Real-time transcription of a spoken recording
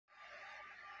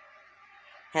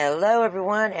Hello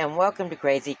everyone and welcome to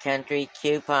Crazee Country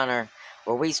Couponer,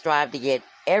 where we strive to get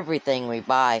everything we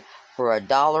buy for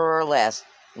 $1 or less,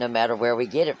 no matter where we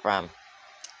get it from.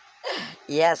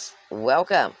 Yes,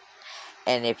 welcome.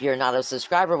 And if you're not a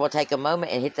subscriber, we'll take a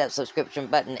moment and hit that subscription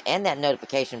button and that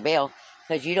notification bell,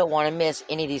 because you don't want to miss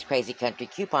any of these Crazee Country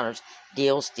Couponers,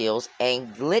 deals, steals,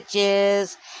 and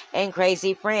glitches. And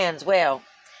crazy friends, well,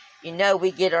 you know we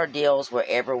get our deals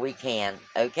wherever we can,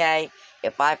 okay?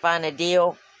 If I find a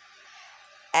deal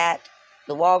at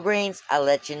the Walgreens, I'll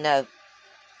let you know.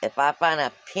 If I find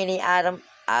a penny item,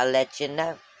 I'll let you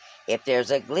know. If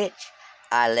there's a glitch,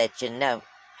 I'll let you know.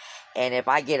 And if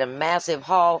I get a massive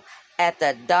haul at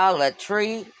the Dollar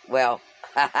Tree, well,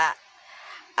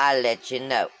 I'll let you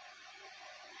know.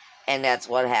 And that's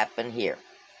what happened here.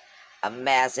 A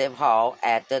massive haul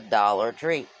at the Dollar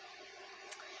Tree.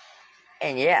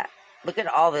 And yeah, look at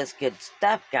all this good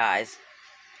stuff, guys.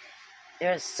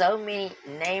 There's so many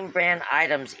name brand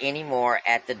items anymore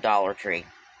at the Dollar Tree.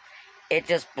 It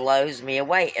just blows me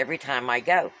away every time I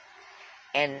go.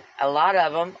 And a lot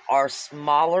of them are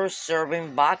smaller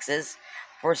serving boxes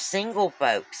for single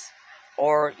folks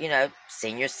or,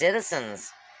 senior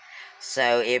citizens.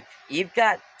 So if you've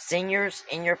got seniors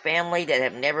in your family that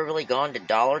have never really gone to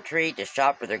Dollar Tree to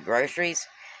shop for their groceries,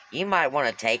 you might want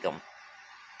to take them,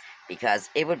 because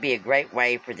it would be a great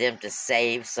way for them to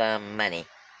save some money,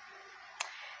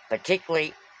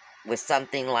 particularly with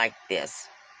something like this.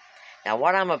 Now,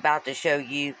 what I'm about to show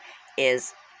you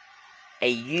is a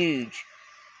huge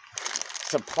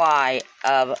supply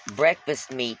of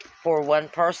breakfast meat for one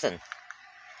person.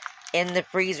 In the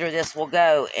freezer this will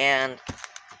go, and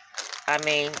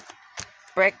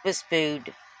breakfast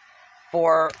food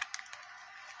for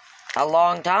a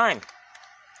long time,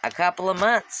 a couple of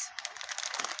months.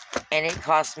 And it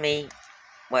cost me,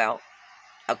 well,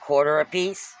 $0.25 a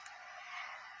piece,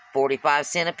 45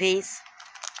 cents a piece.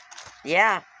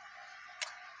 Yeah,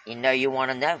 you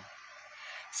want to know.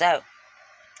 So,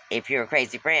 if you're a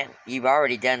crazy friend, you've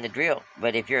already done the drill.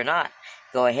 But if you're not,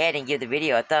 go ahead and give the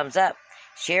video a thumbs up.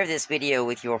 Share this video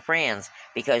with your friends,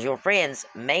 because your friends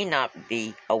may not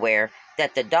be aware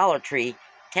that the Dollar Tree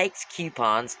takes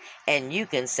coupons and you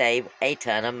can save a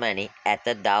ton of money at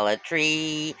the Dollar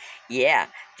Tree. Yeah,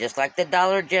 just like the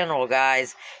Dollar General,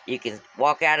 guys. You can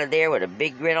walk out of there with a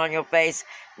big grin on your face,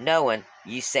 knowing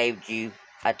you saved you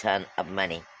a ton of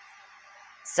money.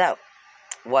 So,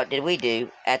 what did we do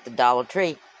at the Dollar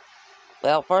Tree?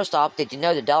 Well, first off, did you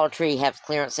know the Dollar Tree has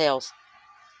clearance sales?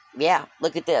 Yeah,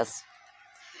 look at this.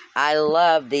 I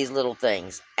love these little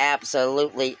things.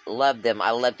 Absolutely love them.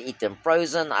 I love to eat them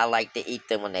frozen. I like to eat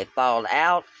them when they thawed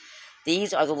out.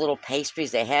 These are the little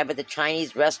pastries they have at the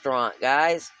Chinese restaurant,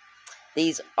 guys.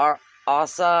 These are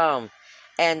awesome.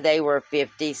 And they were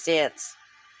 50 cents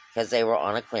because they were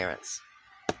on a clearance.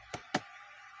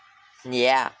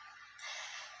 Yeah.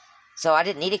 So I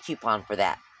didn't need a coupon for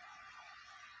that.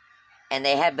 And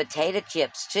they had potato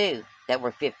chips, too, that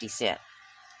were 50 cents.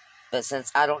 But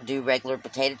since I don't do regular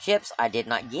potato chips, I did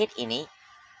not get any.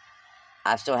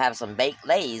 I still have some baked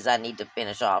Lays I need to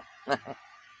finish off.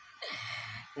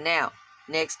 Now,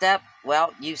 next up,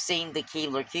 well, you've seen the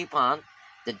Keebler coupon,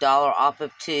 the $1 off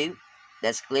of 2,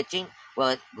 that's glitching.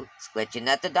 Well, it's glitching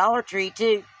at the Dollar Tree,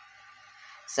 too.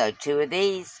 So 2 of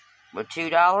these were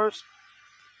 $2.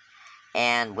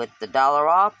 And with the $1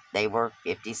 off, they were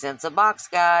 50 cents a box,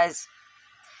 guys.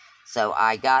 So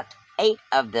I got 8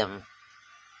 of them.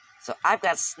 So I've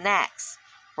got snacks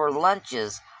for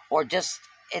lunches or just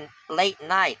in late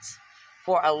nights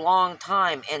for a long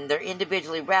time. And they're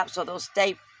individually wrapped so they'll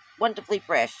stay wonderfully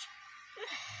fresh.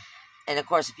 And of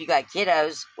course, if you got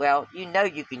kiddos, well, you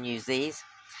can use these.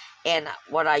 And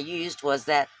what I used was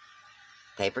that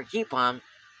paper coupon,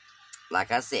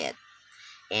 like I said.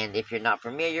 And if you're not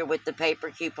familiar with the paper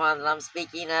coupon that I'm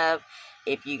speaking of,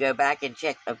 if you go back and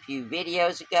check a few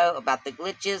videos ago about the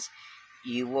glitches,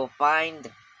 you will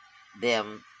find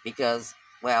them, because,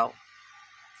 well,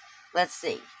 let's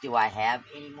see, do I have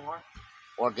any more,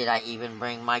 or did I even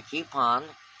bring my coupon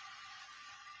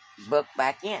book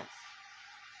back in?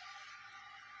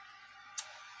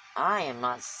 I am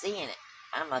not seeing it.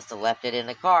 I must have left it in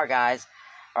the car, guys.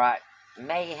 Alright,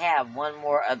 may have one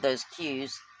more of those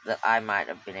cues that I might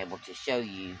have been able to show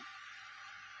you.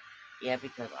 Yeah,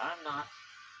 because I'm not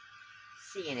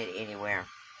seeing it anywhere.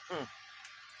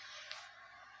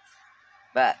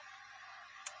 But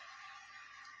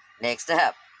next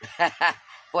up,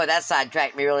 boy, that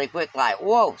sidetracked me really quick, like,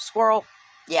 whoa, squirrel.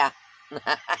 Yeah.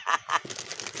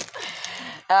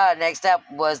 Next up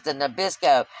was the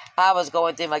Nabisco. I was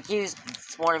going through my queues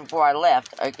this morning before I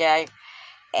left, okay?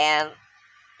 And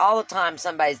all the time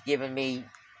somebody's giving me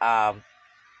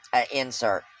an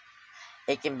insert.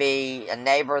 It can be a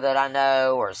neighbor that I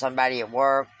know or somebody at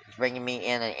work bringing me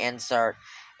in an insert,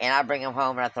 and I bring them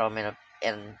home and I throw them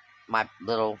in my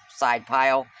little side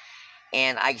pile,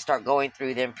 and I start going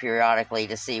through them periodically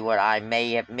to see what I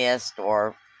may have missed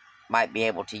or might be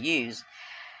able to use.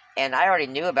 And I already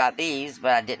knew about these,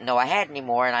 but I didn't know I had any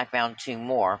more, and I found 2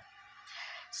 more.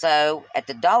 So at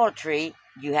the Dollar Tree,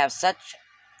 you have such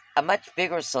a much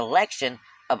bigger selection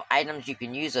of items you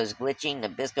can use those glitching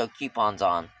Nabisco coupons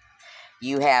on.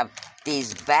 You have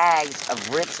these bags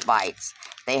of Ritz Bites.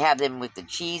 They have them with the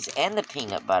cheese and the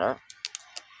peanut butter.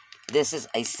 This is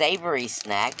a savory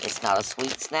snack. It's not a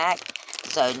sweet snack,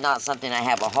 so not something I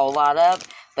have a whole lot of,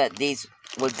 but these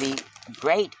would be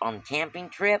great on camping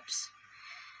trips.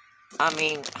 I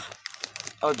mean,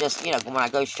 or just, you know, when I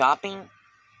go shopping.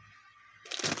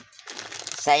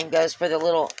 Same goes for the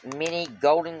little mini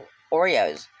golden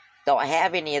Oreos. Don't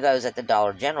have any of those at the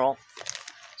Dollar General,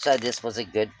 so this was a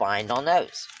good find on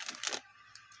those.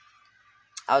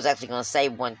 I was actually going to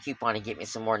save 1 coupon and get me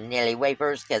some more Nelly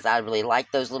wafers, because I really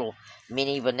like those little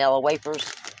mini vanilla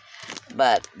wafers.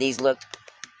 But these look,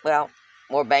 well,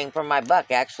 more bang for my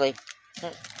buck, actually.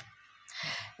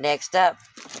 Next up,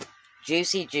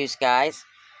 Juicy Juice, guys.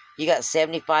 You got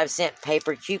 75-cent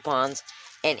paper coupons,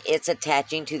 and it's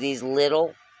attaching to these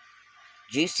little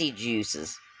Juicy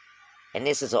Juices. And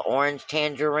this is an orange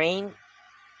tangerine.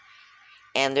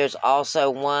 And there's also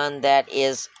one that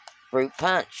is fruit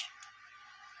punch.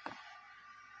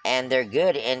 And they're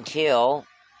good until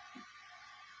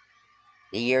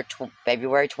the year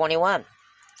February 21.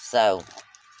 So,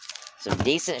 some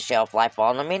decent shelf life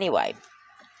on them anyway.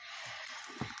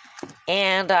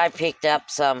 And I picked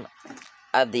up some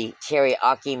of the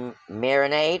teriyaki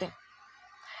marinade.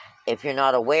 If you're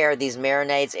not aware, these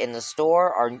marinades in the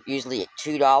store are usually at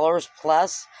 $2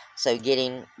 plus. So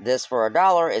getting this for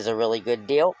 $1 is a really good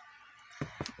deal.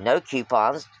 No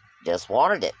coupons, just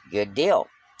wanted it. Good deal.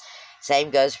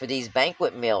 Same goes for these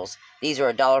banquet meals. These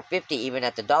are $1.50 even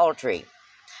at the Dollar Tree.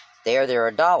 They're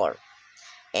 $1.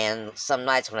 And some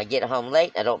nights when I get home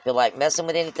late, I don't feel like messing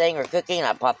with anything or cooking,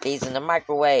 I pop these in the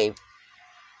microwave.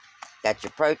 Got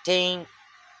your protein,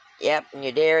 yep, and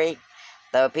your dairy.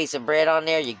 Throw a piece of bread on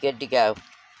there, you're good to go.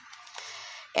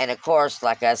 And of course,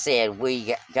 like I said,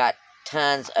 we got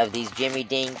tons of these Jimmy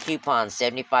Dean coupons,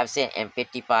 75-cent and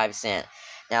 55-cent.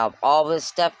 Now, all this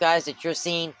stuff, guys, that you're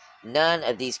seeing, none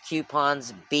of these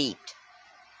coupons beat,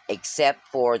 except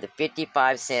for the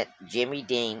 55-cent Jimmy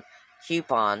Dean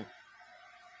coupon,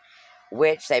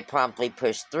 which they promptly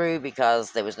pushed through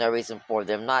because there was no reason for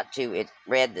them not to. It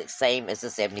read the same as the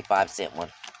 75-cent one.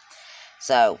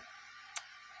 So,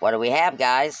 what do we have,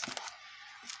 guys?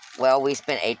 Well, we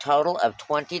spent a total of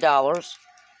 $20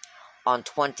 on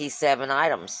 27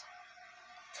 items.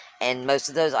 And most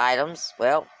of those items,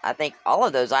 well, I think all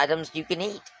of those items you can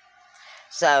eat.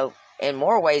 So, in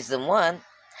more ways than one,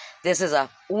 this is a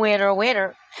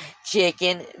winner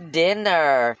chicken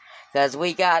dinner. Because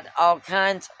we got all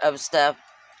kinds of stuff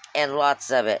and lots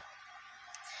of it.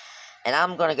 And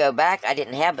I'm going to go back. I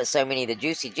didn't have but so many of the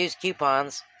Juicy Juice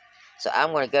coupons. So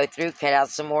I'm going to go through, cut out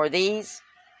some more of these,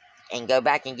 and go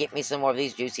back and get me some more of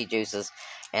these Juicy Juices.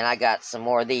 And I got some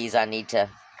more of these I need to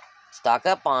stock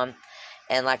up on.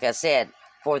 And like I said,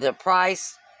 for the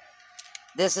price,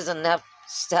 this is enough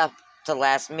stuff to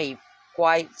last me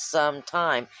quite some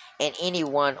time. And any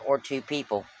 1 or 2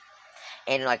 people.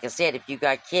 And like I said, if you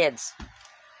got kids,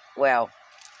 well,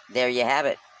 there you have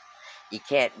it. You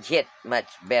can't get much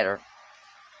better.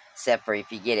 Except for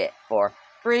if you get it for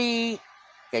free.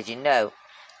 Because you know,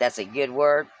 that's a good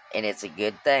word, and it's a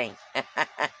good thing.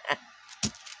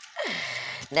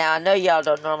 Now, I know y'all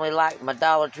don't normally like my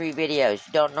Dollar Tree videos.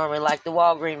 You don't normally like the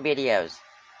Walgreens videos.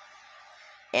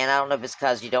 And I don't know if it's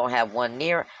because you don't have one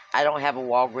near. I don't have a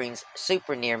Walgreens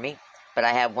super near me. But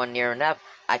I have one near enough.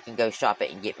 I can go shop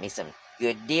it and get me some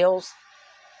good deals.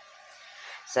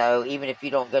 So even if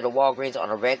you don't go to Walgreens on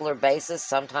a regular basis,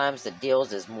 sometimes the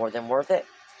deals is more than worth it.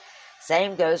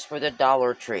 Same goes for the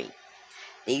Dollar Tree.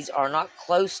 These are not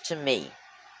close to me.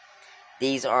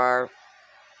 These are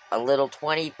a little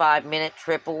 25-minute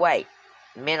trip away,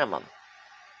 minimum.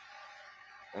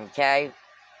 Okay?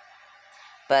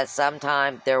 But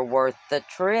sometimes they're worth the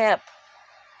trip.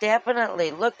 Definitely.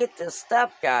 Look at this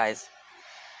stuff, guys.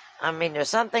 I mean, there's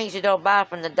some things you don't buy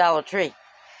from the Dollar Tree.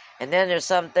 And then there's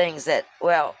some things that,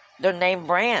 well, they're name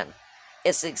brand.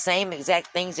 It's the same exact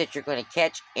things that you're going to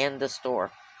catch in the store.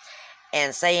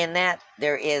 And saying that,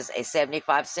 there is a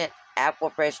 75-cent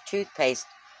Aquafresh toothpaste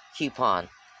coupon.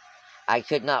 I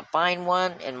could not find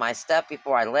one in my stuff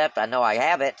before I left. I know I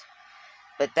have it.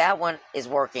 But that one is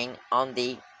working on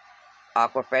the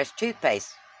Aquafresh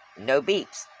toothpaste. no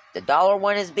beeps. The dollar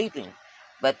one is beeping,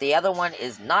 but the other one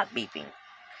is not beeping.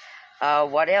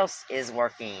 What else is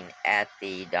working at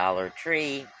the Dollar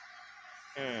Tree?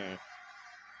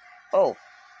 Oh,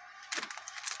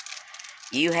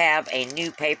 you have a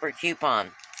new paper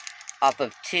coupon off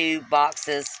of 2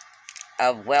 boxes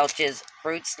of Welch's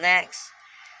fruit snacks.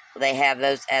 They have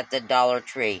those at the Dollar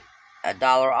Tree. $1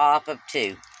 off of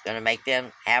 2. Gonna make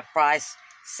them half price.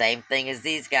 Same thing as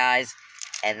these guys.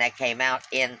 And that came out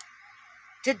in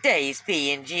today's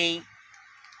P&G.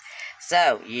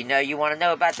 So, you know you want to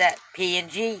know about that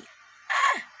P&G.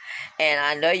 And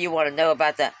I know you want to know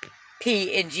about the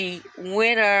P&G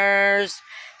winners.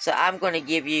 So, I'm going to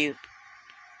give you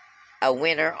a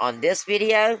winner on this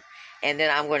video. And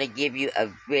then I'm going to give you a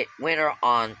winner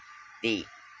on the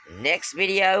next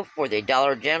video for the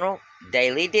Dollar General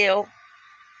Daily Deal.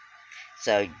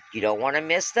 So, you don't want to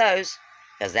miss those.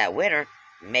 Because that winner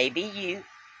may be you.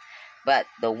 But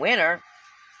the winner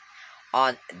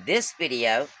on this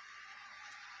video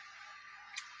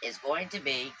is going to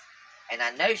be, and I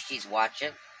know she's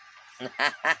watching,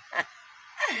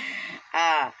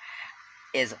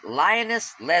 is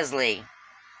Lioness Leslie.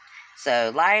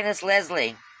 So, Lioness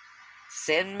Leslie,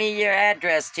 send me your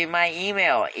address to my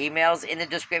email. Email's in the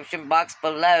description box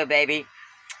below, baby.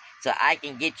 So I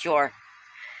can get your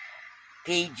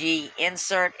PG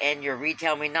insert and your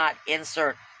Retail Me Not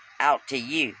insert out to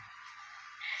you.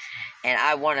 And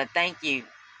I want to thank you,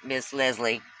 Miss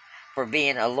Leslie, for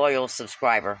being a loyal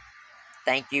subscriber.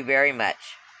 Thank you very much.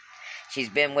 She's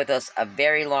been with us a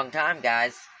very long time,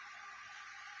 guys.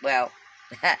 Well,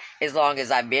 as long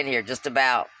as I've been here, just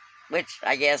about. Which,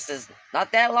 I guess, is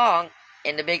not that long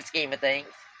in the big scheme of things.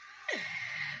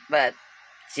 But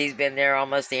she's been there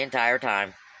almost the entire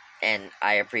time. And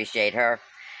I appreciate her.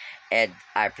 And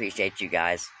I appreciate you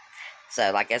guys.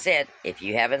 So, like I said, if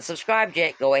you haven't subscribed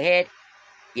yet, go ahead.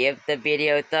 Give the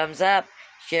video a thumbs up.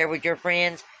 Share with your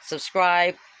friends.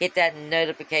 Subscribe. Hit that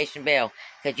notification bell.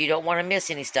 Because you don't want to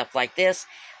miss any stuff like this.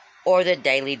 Or the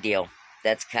daily deal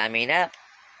that's coming up.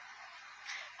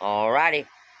 Alrighty.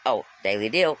 Oh, daily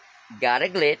deal. Got a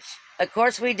glitch. Of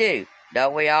course we do.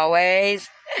 Don't we always?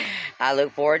 I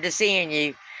look forward to seeing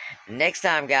you next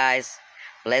time, guys.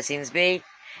 Blessings be.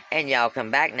 And y'all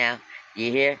come back now.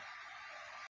 You hear?